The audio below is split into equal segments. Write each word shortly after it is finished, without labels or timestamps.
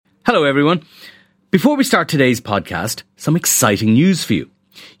Hello everyone. Before we start today's podcast, some exciting news for you.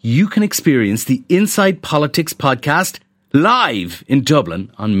 You can experience the Inside Politics podcast live in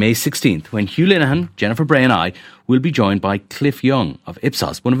Dublin on May 16th when Hugh Linehan, Jennifer Bray and I will be joined by Cliff Young of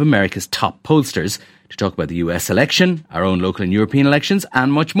Ipsos, one of America's top pollsters, to talk about the US election, our own local and European elections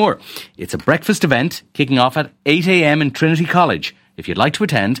and much more. It's a breakfast event kicking off at 8 a.m. in Trinity College. If you'd like to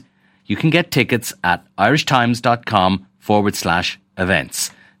attend, you can get tickets at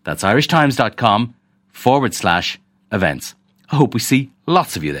irishtimes.com/events. That's irishtimes.com/events. I hope we see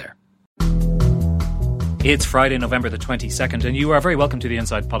lots of you there. It's Friday, November the 22nd, and you are very welcome to the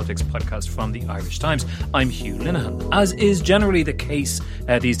Inside Politics podcast from the Irish Times. I'm Hugh Linehan. As is generally the case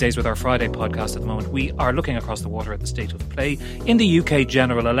these days with our Friday podcast at the moment, we are looking across the water at the state of play in the UK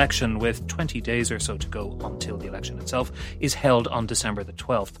general election, with 20 days or so to go until the election itself is held on December the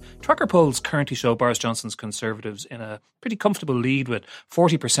 12th. Tracker polls currently show Boris Johnson's Conservatives in a pretty comfortable lead, with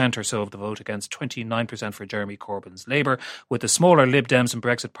 40% or so of the vote against 29% for Jeremy Corbyn's Labour, with the smaller Lib Dems and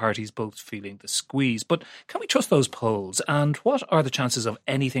Brexit parties both feeling the squeeze. But can we trust those polls? And what are the chances of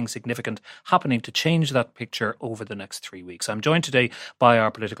anything significant happening to change that picture over the next 3 weeks? I'm joined today by our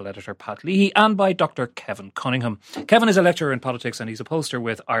political editor, Pat Leahy, and by Dr. Kevin Cunningham. Kevin is a lecturer in politics and he's a pollster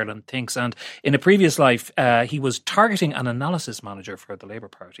with Ireland Thinks. And in a previous life, he was targeting and analysis manager for the Labour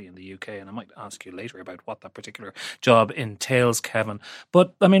Party in the UK. And I might ask you later about what that particular job entails, Kevin.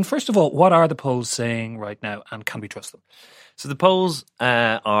 But, I mean, first of all, what are the polls saying right now, and can we trust them? So the polls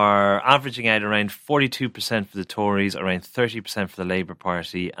are averaging out around 42% for the Tories, around 30% for the Labour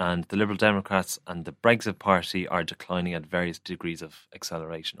Party, and the Liberal Democrats and the Brexit Party are declining at various degrees of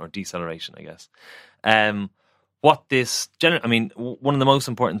acceleration or deceleration, I guess. One of the most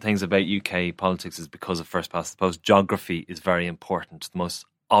important things about UK politics is because of first past the post, geography is very important. The most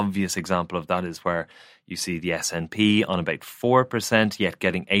obvious example of that is where you see the SNP on about 4%, yet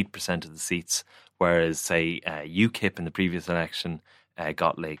getting 8% of the seats, whereas, say, UKIP in the previous election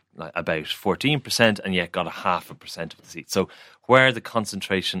got about 14% and yet got 0.5% of the seats. So where the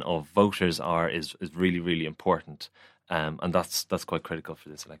concentration of voters are is really, really important. And that's quite critical for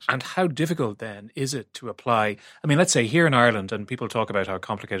this election. And how difficult then is it to apply? I mean, let's say here in Ireland, and people talk about how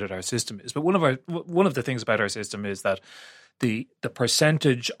complicated our system is, but one of the things about our system is that the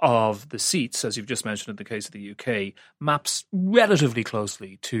percentage of the seats, as you've just mentioned in the case of the UK, maps relatively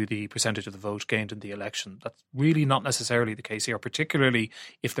closely to the percentage of the vote gained in the election. That's really not necessarily the case here, particularly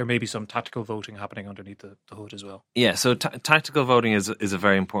if there may be some tactical voting happening underneath the hood as well. Yeah, so tactical voting is a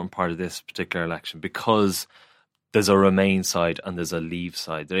very important part of this particular election, because there's a Remain side and there's a Leave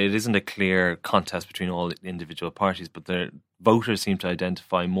side. It isn't a clear contest between all individual parties, but the voters seem to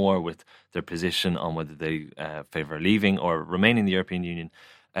identify more with their position on whether they favour leaving or remaining in the European Union,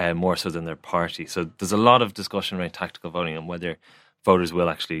 more so than their party. So there's a lot of discussion around tactical voting and whether voters will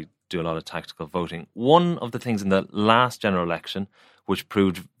actually do a lot of tactical voting. One of the things in the last general election which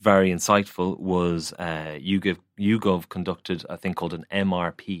proved very insightful was YouGov conducted a thing called an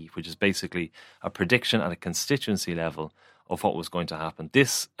MRP, which is basically a prediction at a constituency level of what was going to happen.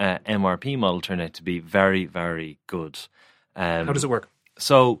 This MRP model turned out to be very, very good. How does it work?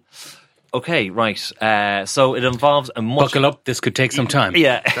 So it involves a much... Buckle up, this could take some time.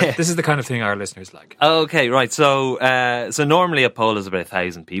 Yeah. This is the kind of thing our listeners like. Okay, right. So normally a poll is about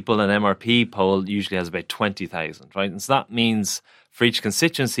 1,000 people. An MRP poll usually has about 20,000, right? And so that means for each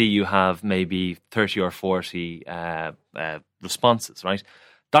constituency you have maybe 30 or 40 responses, right?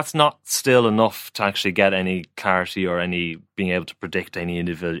 That's not still enough to actually get any clarity or any being able to predict any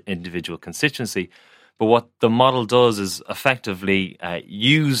individual constituency. But what the model does is effectively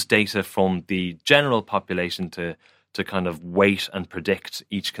use data from the general population to kind of weight and predict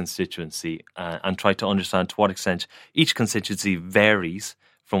each constituency and try to understand to what extent each constituency varies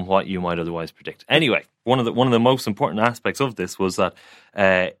from what you might otherwise predict. Anyway, one of the most important aspects of this was that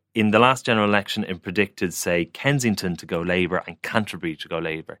in the last general election, it predicted, say, Kensington to go Labour and Canterbury to go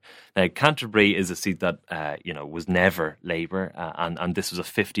Labour. Now, Canterbury is a seat that was never Labour, and this was a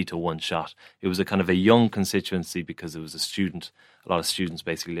 50-1 shot. It was a kind of a young constituency because it was a lot of students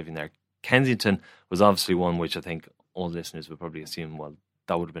basically living there. Kensington was obviously one which I think all listeners would probably assume, well,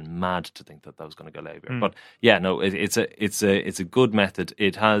 that would have been mad to think that was going to go Labour. But yeah, no, it's a good method.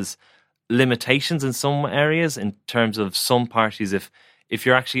 It has limitations in some areas in terms of some parties. If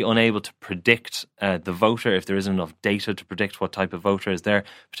you're actually unable to predict the voter, if there isn't enough data to predict what type of voter is there,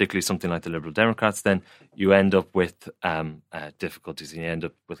 particularly something like the Liberal Democrats, then you end up with difficulties, and you end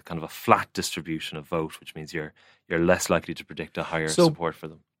up with kind of a flat distribution of vote, which means you're less likely to predict a higher support for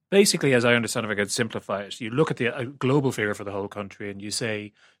them. Basically, as I understand, if I could simplify it, you look at the global figure for the whole country and you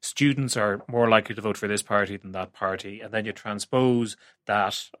say students are more likely to vote for this party than that party, and then you transpose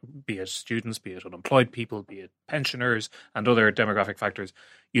that, be it students, be it unemployed people, be it pensioners and other demographic factors.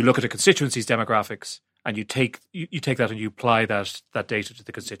 You look at a constituency's demographics and you take that and you apply that data to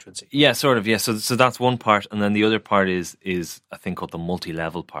the constituency. Yeah, sort of. Yeah, so that's one part, and then the other part is I think called the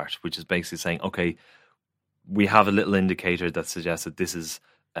multi-level part, which is basically saying, okay, we have a little indicator that suggests that this is,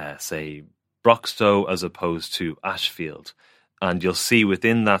 say, Broxtowe as opposed to Ashfield, and you'll see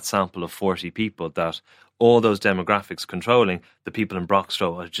within that sample of 40 people that all those demographics controlling the people in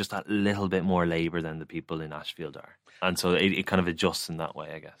Broxtowe are just that little bit more Labour than the people in Ashfield are, and so it kind of adjusts in that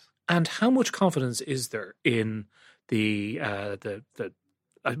way, I guess. And how much confidence is there in the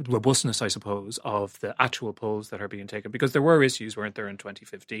robustness, I suppose, of the actual polls that are being taken? Because there were issues, weren't there, in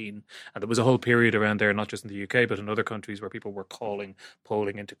 2015? And there was a whole period around there, not just in the UK, but in other countries, where people were calling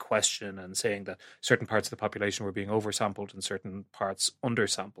polling into question and saying that certain parts of the population were being oversampled and certain parts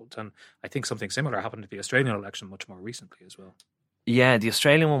undersampled. And I think something similar happened at the Australian election much more recently as well. Yeah, the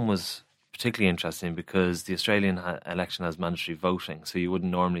Australian one was particularly interesting because the Australian election has mandatory voting, so you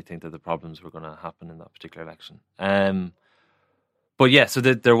wouldn't normally think that the problems were going to happen in that particular election. But yeah, so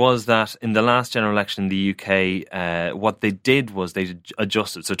there was that in the last general election in the UK. What they did was they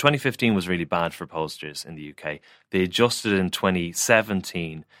adjusted. So 2015 was really bad for pollsters in the UK. They adjusted in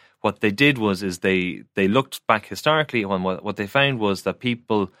 2017. What they did was they looked back historically, and what they found was that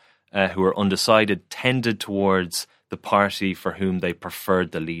people who were undecided tended towards the party for whom they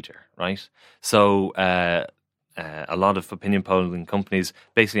preferred the leader, right? So a lot of opinion polling companies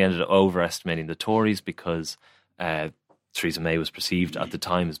basically ended up overestimating the Tories because Theresa May was perceived at the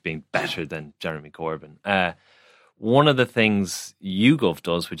time as being better than Jeremy Corbyn. One of the things YouGov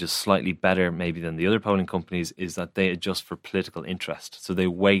does, which is slightly better maybe than the other polling companies, is that they adjust for political interest. So they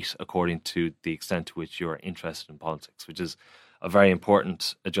weight according to the extent to which you're interested in politics, which is a very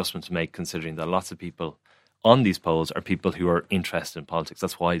important adjustment to make, considering that lots of people on these polls are people who are interested in politics.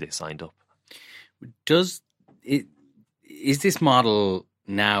 That's why they signed up. Is this model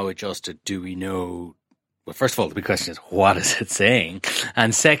now adjusted? Do we know? Well, first of all, the big question is, what is it saying?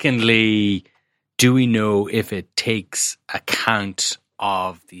 And secondly, do we know if it takes account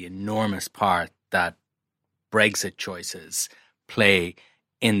of the enormous part that Brexit choices play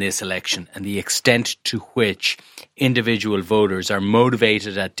in this election and the extent to which individual voters are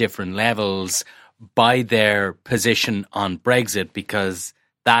motivated at different levels by their position on Brexit, because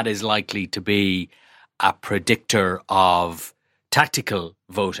that is likely to be a predictor of tactical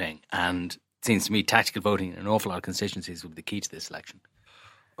voting. And it seems to me tactical voting in an awful lot of constituencies will be the key to this election.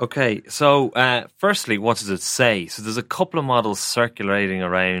 Okay, so firstly, what does it say? So there's a couple of models circulating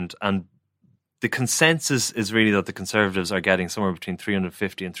around, and the consensus is really that the Conservatives are getting somewhere between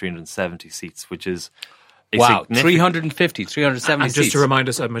 350 and 370 seats, which is wow, 350, 370 seats. And just to remind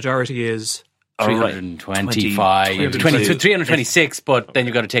us, a majority is 325, 326, but then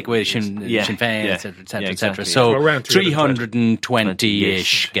you've got to take away Sinn Féin, etc., etc. So around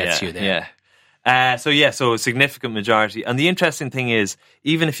 320-ish gets you there. So a significant majority. And the interesting thing is,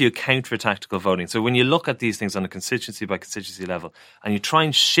 even if you account for tactical voting, so when you look at these things on a constituency by constituency level, and you try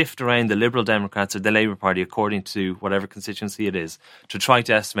and shift around the Liberal Democrats or the Labour Party according to whatever constituency it is, to try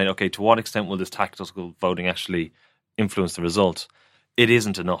to estimate, okay, to what extent will this tactical voting actually influence the result, it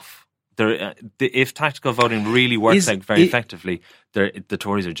isn't enough. If tactical voting really works out very effectively, the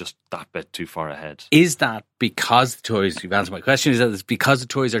Tories are just that bit too far ahead. Is that because the Tories, you've answered my question, is that it's because the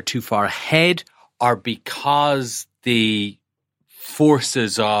Tories are too far ahead, or because the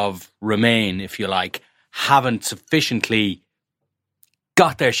forces of Remain, if you like, haven't sufficiently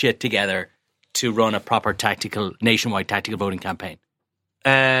got their shit together to run a proper nationwide tactical voting campaign?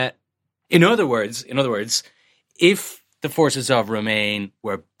 In other words, if the forces of Remain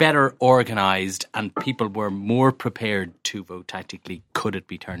were better organised and people were more prepared to vote tactically, could it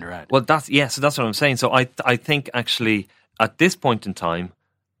be turned around? Well, so that's what I'm saying. So I think actually at this point in time,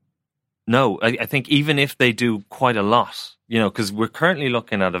 no. I think even if they do quite a lot, because we're currently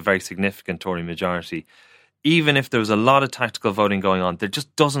looking at a very significant Tory majority, even if there was a lot of tactical voting going on, there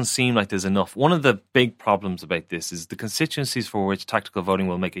just doesn't seem like there's enough. One of the big problems about this is the constituencies for which tactical voting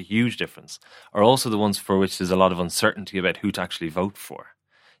will make a huge difference are also the ones for which there's a lot of uncertainty about who to actually vote for.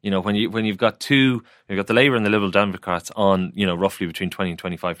 When you've got the Labour and the Liberal Democrats on, roughly between 20 and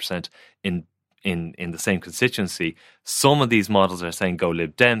 25% in in the same constituency, some of these models are saying go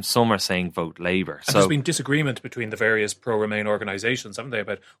Lib Dem, some are saying vote Labour. And there's been disagreement between the various pro-Remain organisations, haven't they,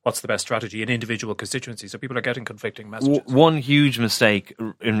 about what's the best strategy in individual constituencies. So people are getting conflicting messages. One huge mistake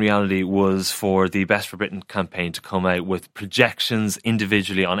in reality was for the Best for Britain campaign to come out with projections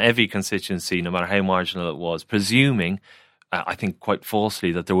individually on every constituency, no matter how marginal it was, presuming, I think quite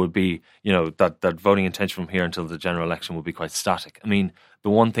falsely, that there would be, that voting intention from here until the general election would be quite static. I mean, the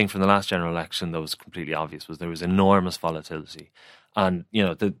one thing from the last general election that was completely obvious was there was enormous volatility. And,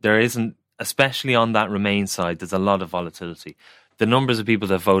 there isn't, especially on that Remain side, there's a lot of volatility. The numbers of people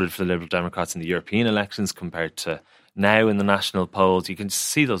that voted for the Liberal Democrats in the European elections compared to now in the national polls, you can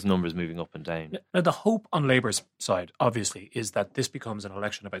see those numbers moving up and down. Now, the hope on Labour's side, obviously, is that this becomes an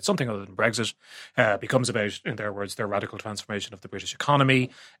election about something other than Brexit, becomes about, in their words, their radical transformation of the British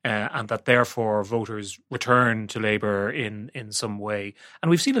economy, and that therefore voters return to Labour in some way. And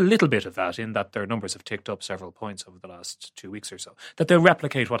we've seen a little bit of that in that their numbers have ticked up several points over the last 2 weeks or so, that they'll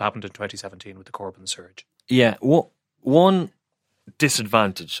replicate what happened in 2017 with the Corbyn surge. Yeah, one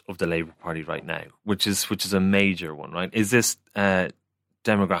disadvantage of the Labour Party right now, which is a major one, right, is this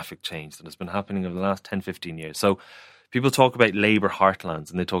demographic change that has been happening over the last 10-15 years. So people talk about Labour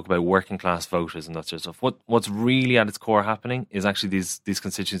heartlands and they talk about working class voters and that sort of stuff. What's really at its core happening is actually these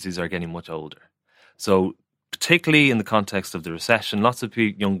constituencies are getting much older. So particularly in the context of the recession, lots of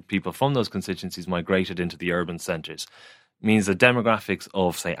young people from those constituencies migrated into the urban centres. It means the demographics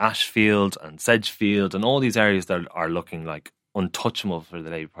of, say, Ashfield and Sedgefield and all these areas that are looking like untouchable for the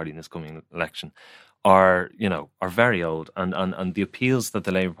Labour Party in this coming election are very old, and the appeals that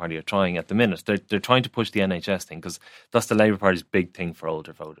the Labour Party are trying at the minute, they're trying to push the NHS thing because that's the Labour Party's big thing for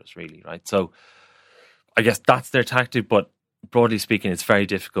older voters, really, right? So I guess that's their tactic, but broadly speaking, it's very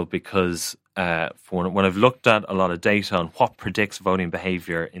difficult because when I've looked at a lot of data on what predicts voting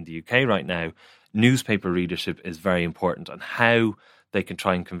behaviour in the UK right now, newspaper readership is very important, and how they can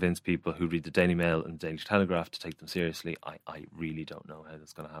try and convince people who read the Daily Mail and the Daily Telegraph to take them seriously. I really don't know how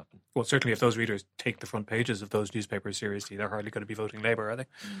that's going to happen. Well, certainly if those readers take the front pages of those newspapers seriously, they're hardly going to be voting Labour, are they?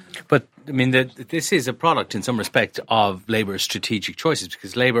 But, I mean, this is a product in some respect of Labour's strategic choices,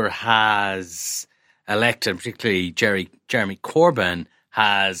 because Labour has elected, particularly Jeremy Corbyn,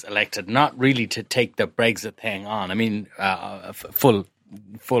 has elected not really to take the Brexit thing on. I mean, full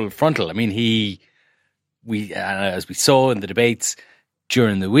frontal. I mean, as we saw in the debates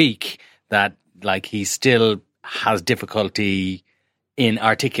during the week, that he still has difficulty in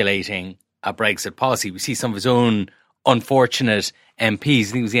articulating a Brexit policy. We see some of his own unfortunate MPs.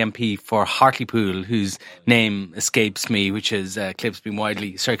 I think it was the MP for Hartlepool, whose name escapes me, which has clips been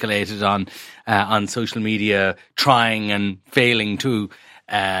widely circulated on social media, trying and failing to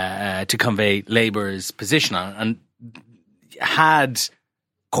convey Labour's position on it. And had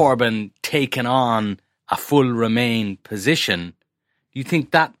Corbyn taken on a full Remain position, do you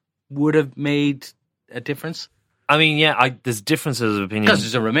think that would have made a difference? I mean, yeah, there's differences of opinion. Because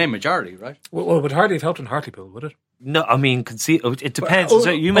there's a Remain majority, right? Well, it would hardly have helped in Hartlepool, would it? No, I mean, it depends. So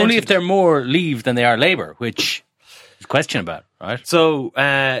only if they're more Leave than they are Labour, which is a question about, right? So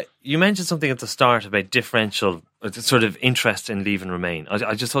you mentioned something at the start about differential sort of interest in Leave and Remain.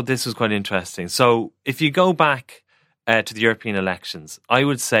 I just thought this was quite interesting. So if you go back to the European elections, I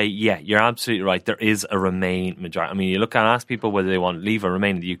would say, yeah, you're absolutely right. There is a Remain majority. I mean, you look and ask people whether they want to Leave or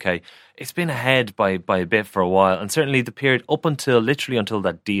Remain in the UK. It's been ahead by a bit for a while, and certainly the period up until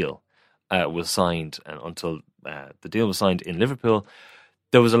that deal was signed, and until the deal was signed in Liverpool,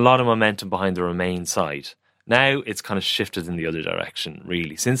 there was a lot of momentum behind the Remain side. Now it's kind of shifted in the other direction,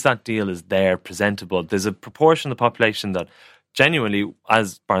 really. Since that deal is there, presentable, there's a proportion of the population that genuinely,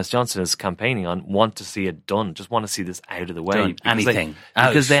 as Boris Johnson is campaigning on, want to see it done, just want to see this out of the way.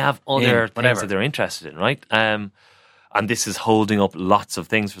 Because they have other things that they're interested in, right? And this is holding up lots of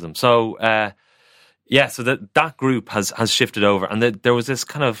things for them. So, so that group has shifted over. And there was this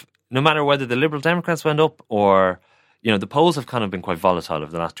kind of, no matter whether the Liberal Democrats went up or, the polls have kind of been quite volatile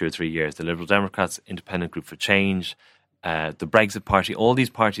over the last 2 or 3 years. The Liberal Democrats, Independent Group for Change, the Brexit Party, all these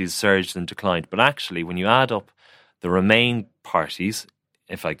parties surged and declined. But actually, when you add up the Remain parties,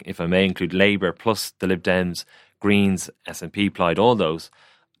 if I may include Labour plus the Lib Dems, Greens, SNP, Plaid, all those,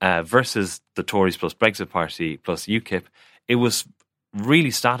 versus the Tories plus Brexit Party plus UKIP, it was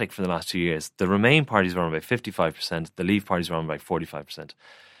really static for the last 2 years. The Remain parties were on about 55%, the Leave parties were on about 45%.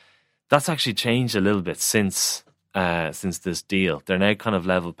 That's actually changed a little bit since this deal. They're now kind of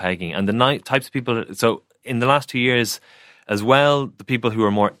level pegging. And the types of people, so in the last 2 years as well, the people who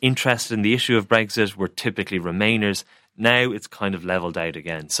are more interested in the issue of Brexit were typically Remainers. Now it's kind of leveled out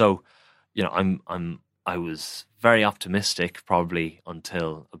again. So, I was very optimistic probably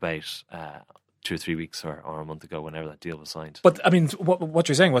until about 2 or 3 weeks or a month ago, whenever that deal was signed. But I mean, what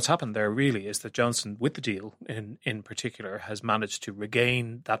you're saying, what's happened there really is that Johnson, with the deal in particular, has managed to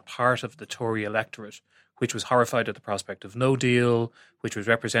regain that part of the Tory electorate which was horrified at the prospect of no deal, which was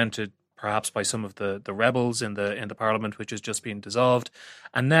represented perhaps by some of the rebels in the parliament, which has just been dissolved.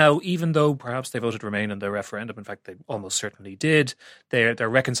 And now, even though perhaps they voted Remain in the referendum, in fact, they almost certainly did, they're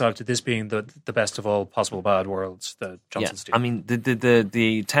reconciled to this being the best of all possible bad worlds, the Johnson's deal. I mean,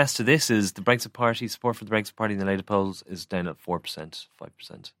 the test to this is the Brexit Party, support for the Brexit Party in the later polls is down at 4%,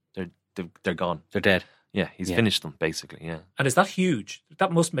 5%. They're gone. They're dead. Yeah, he's finished them, basically, yeah. And is that huge?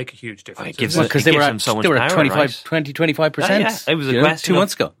 That must make a huge difference. Because they were at so much power, 25%. Yeah, it was a question 2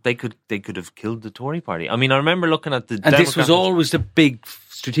 months ago. They could have killed the Tory party. I mean, I remember looking at the And this was always the big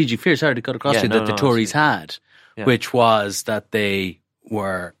strategic fear, sorry to cut across you, that the Tories had, which was that they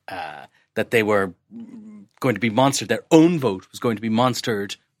were going to be monstered. Their own vote was going to be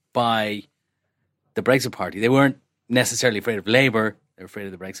monstered by the Brexit Party. They weren't necessarily afraid of Labour, they were afraid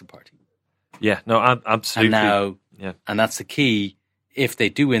of the Brexit Party. Yeah, no, absolutely. And now, and that's the key, if they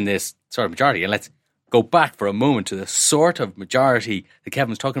do win this sort of majority, and let's go back for a moment to the sort of majority that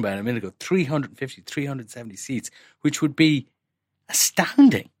Kevin was talking about a minute ago, 350, 370 seats, which would be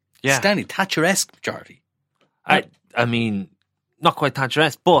astounding. Yeah. Astounding, Thatcher-esque majority. I mean, not quite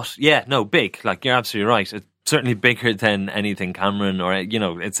Thatcher-esque, but yeah, no, big. Like, you're absolutely right. It's certainly bigger than anything Cameron or,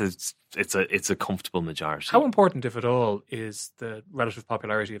 it's a comfortable majority. How important, if at all, is the relative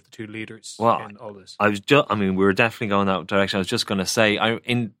popularity of the two leaders in all this? We were definitely going that direction. I was just going to say,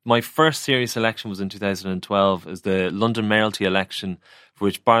 in my first serious election was in 2012, is the London mayoralty election, for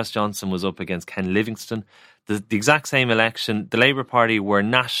which Boris Johnson was up against Ken Livingstone. The exact same election, the Labour Party were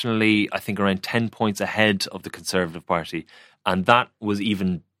nationally, I think, around 10 points ahead of the Conservative Party, and that was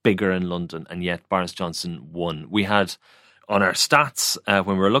even bigger in London, and yet Boris Johnson won. We had, on our stats,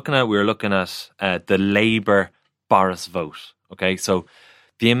 when we were looking at the Labour Boris vote, okay, so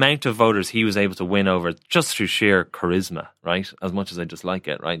the amount of voters he was able to win over just through sheer charisma, right, as much as I dislike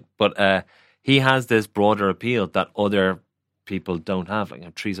it, right, but he has this broader appeal that other people don't have.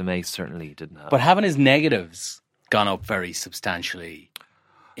 Like, Theresa May certainly didn't have. But haven't his negatives gone up very substantially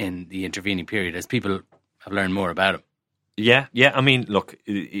in the intervening period as people have learned more about him? Yeah. I mean, look,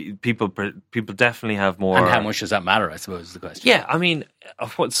 people definitely have more. And how much does that matter, I suppose, is the question. Yeah, I mean,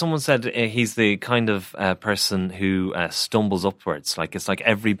 what someone said, he's the kind of person who stumbles upwards. Like, it's like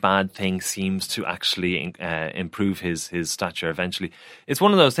every bad thing seems to actually improve his stature eventually. It's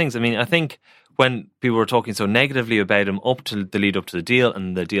one of those things. I mean, I think when people were talking so negatively about him up to the lead up to the deal,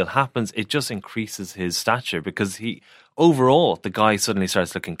 and the deal happens, it just increases his stature, because overall, the guy suddenly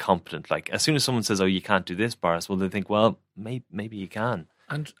starts looking competent. Like, as soon as someone says, "Oh, you can't do this, Boris," well, they think, "Well, maybe you can."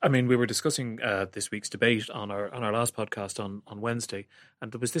 And I mean, we were discussing this week's debate on our last podcast on Wednesday,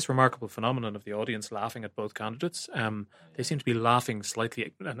 and there was this remarkable phenomenon of the audience laughing at both candidates. They seem to be laughing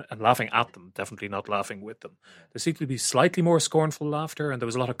slightly, and laughing at them, definitely not laughing with them. There seemed to be slightly more scornful laughter, and there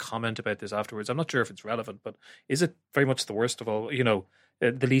was a lot of comment about this afterwards. I'm not sure if it's relevant, but is it very much the worst of all,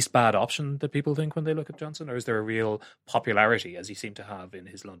 the least bad option that people think when they look at Johnson, or is there a real popularity, as he seemed to have in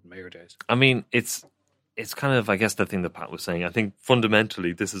his London mayor days? I mean, it's kind of, I guess, the thing that Pat was saying. I think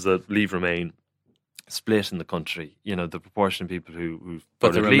fundamentally this is a Leave Remain split in the country. The proportion of people who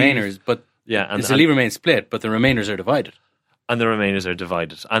but the Remainers, it's a Leave Remain split, but the Remainers are divided. And the Remainers are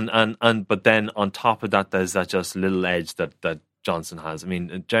divided. And but then on top of that, there's that just little edge that Johnson has. I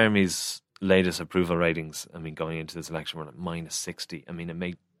mean, Jeremy's latest approval ratings, I mean, going into this election, were at minus 60. I mean, it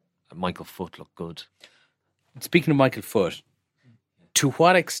made Michael Foot look good. Speaking of Michael Foot, to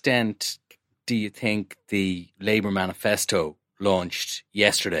what extent do you think the Labour manifesto launched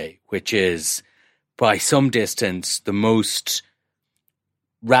yesterday, which is by some distance the most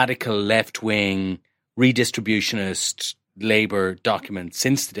radical left-wing redistributionist Labour document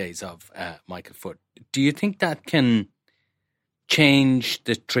since the days of Michael Foot, do you think that can change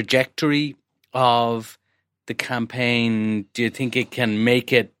the trajectory of the campaign? Do you think it can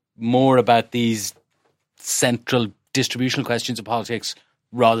make it more about these central distributional questions of politics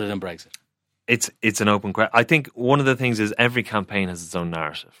rather than Brexit? It's an open question. I think one of the things is every campaign has its own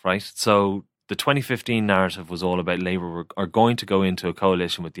narrative, right? So the 2015 narrative was all about Labour are going to go into a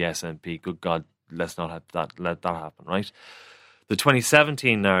coalition with the SNP. Good God, let's not let that happen, right? The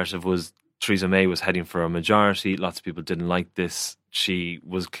 2017 narrative was Theresa May was heading for a majority. Lots of people didn't like this. She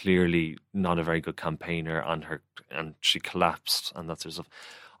was clearly not a very good campaigner, and she collapsed and that sort of stuff.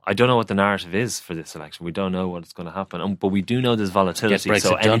 I don't know what the narrative is for this election. We don't know what's going to happen, but we do know there's volatility,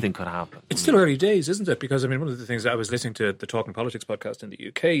 so anything could happen. It's still early days, isn't it? Because, I mean, one of the things I was listening to the Talking Politics podcast in the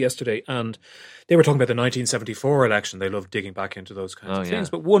UK yesterday, and they were talking about the 1974 election. They love digging back into those kinds of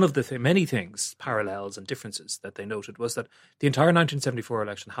things. But one of the many things, parallels and differences that they noted was that the entire 1974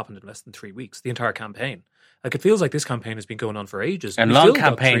 election happened in less than 3 weeks, the entire campaign. Like, it feels like this campaign has been going on for ages. And long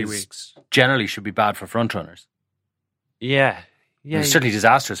campaigns generally should be bad for frontrunners. Yeah. It's certainly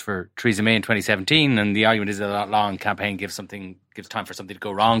disastrous for Theresa May in 2017, and the argument is that a long campaign gives time for something to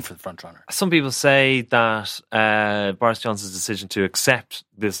go wrong for the frontrunner. Some people say that Boris Johnson's decision to accept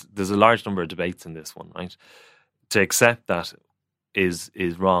this, there's a large number of debates in this one, right? To accept that is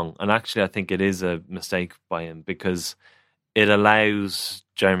wrong. And actually, I think it is a mistake by him, because it allows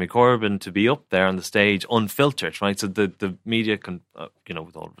Jeremy Corbyn to be up there on the stage unfiltered, right? So the media can,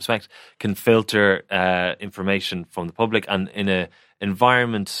 with all respect, can filter information from the public, and in an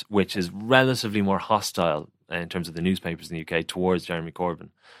environment which is relatively more hostile in terms of the newspapers in the UK towards Jeremy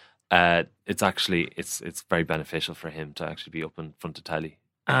Corbyn, it's very beneficial for him to actually be up in front of telly.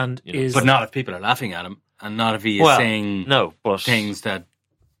 But not if people are laughing at him, and not if he is saying things that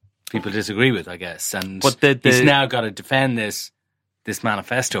people disagree with, I guess. And he's now got to defend this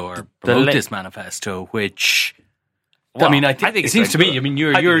manifesto, or promote this manifesto, which I think it seems to me. I mean,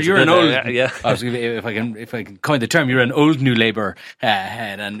 you're an old. If I can coin the term, you're an old New Labour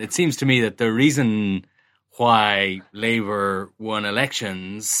head, and it seems to me that the reason why Labour won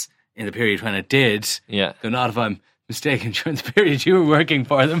elections in the period when it did, though not if I'm mistaken, during the period you were working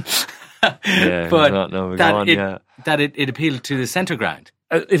for them, that it appealed to the centre ground.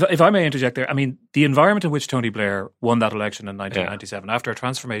 If I may interject there, I mean, the environment in which Tony Blair won that election in 1997, after a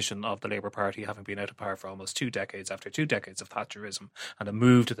transformation of the Labour Party having been out of power for almost 2 decades, after 2 decades of Thatcherism and a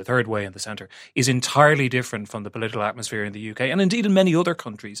move to the third way in the centre, is entirely different from the political atmosphere in the UK, and indeed in many other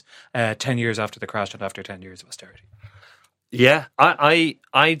countries, 10 years after the crash and after 10 years of austerity. Yeah, I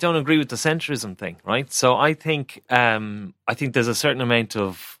don't agree with the centrism thing, right? So I think there's a certain amount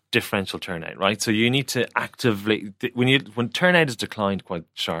of differential turnout, right? So you need to actively, when turnout has declined quite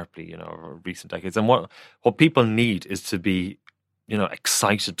sharply, over recent decades, and what people need is to be,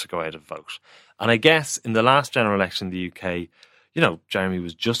 excited to go out and vote. And I guess in the last general election in the UK, Jeremy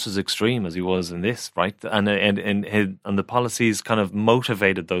was just as extreme as he was in this, right? And the policies kind of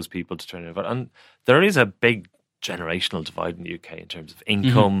motivated those people to turn out and vote. And there is a big generational divide in the UK in terms of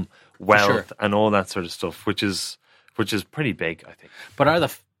income, wealth, and all that sort of stuff, which is pretty big, I think. But are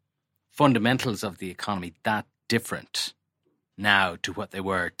the fundamentals of the economy that different now to what they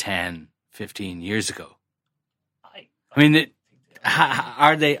were 10, 15 years ago? I mean,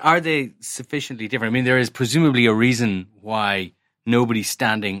 are they sufficiently different? I mean, there is presumably a reason why nobody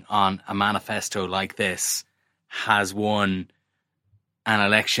standing on a manifesto like this has won an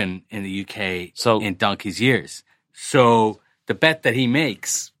election in the UK in donkey's years. So the bet that he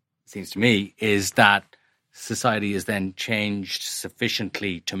makes, seems to me, is that society has then changed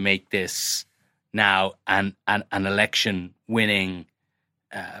sufficiently to make this now an election winning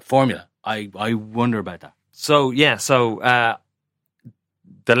formula. I wonder about that. So the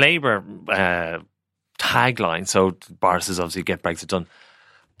Labour tagline, so Boris is obviously get Brexit done,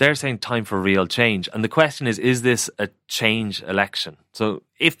 they're saying time for real change. And the question is this a change election? So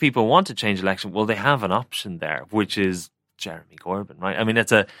if people want to change election, well, they have an option there, which is Jeremy Corbyn, right? I mean,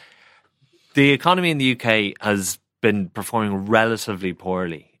 the economy in the UK has been performing relatively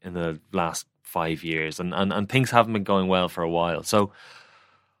poorly in the last 5 years, and things haven't been going well for a while. So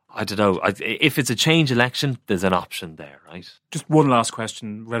I don't know. If it's a change election, there's an option there, right? Just one last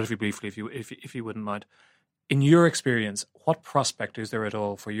question, relatively briefly, if you wouldn't mind. In your experience, what prospect is there at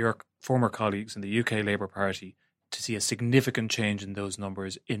all for your former colleagues in the UK Labour Party to see a significant change in those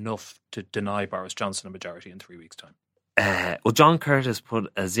numbers, enough to deny Boris Johnson a majority in 3 weeks' time? Well, John Curtis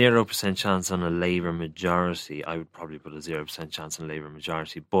put a 0% chance on a Labour majority. I would probably put a 0% chance on a Labour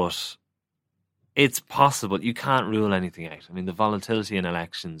majority, but it's possible. You can't rule anything out. I mean, the volatility in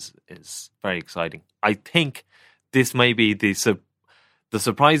elections is very exciting. I think this may be the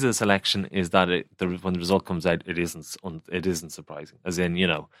surprise of this election is that when the result comes out, it isn't surprising. As in,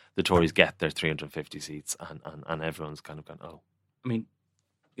 the Tories get their 350 seats, and everyone's kind of going, oh. I mean,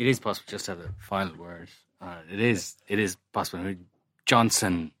 it is possible. Just as a final word, it is possible. I mean,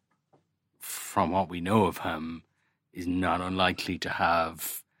 Johnson, from what we know of him, is not unlikely to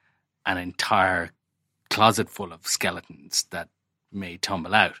have an entire closet full of skeletons that may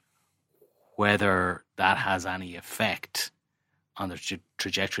tumble out. Whether that has any effect on the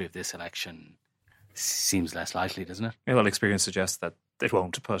trajectory of this election seems less likely, doesn't it? Yeah, well, experience suggests that it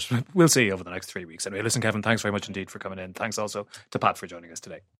won't, but we'll see over the next 3 weeks. Anyway, listen, Kevin, thanks very much indeed for coming in. Thanks also to Pat for joining us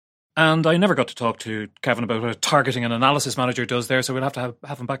today. And I never got to talk to Kevin about what a targeting and analysis manager does there, so we'll have to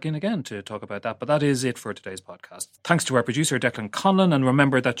have him back in again to talk about that. But that is it for today's podcast. Thanks to our producer, Declan Conlon, and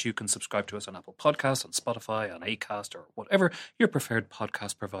remember that you can subscribe to us on Apple Podcasts, on Spotify, on Acast, or whatever your preferred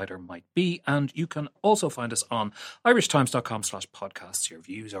podcast provider might be. And you can also find us on irishtimes.com/podcasts. Your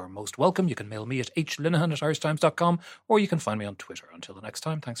views are most welcome. You can mail me at hlinehan@irishtimes.com, or you can find me on Twitter. Until the next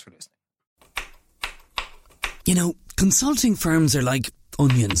time, thanks for listening. You know, consulting firms are like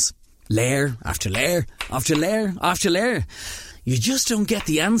onions. Layer after layer after layer after layer. You just don't get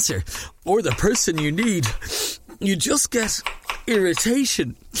the answer or the person you need. You just get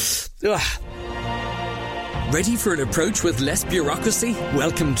irritation. Ugh. Ready for an approach with less bureaucracy?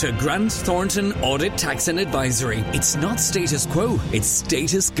 Welcome to Grant Thornton Audit, Tax and Advisory. It's not status quo, it's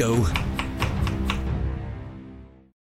status go.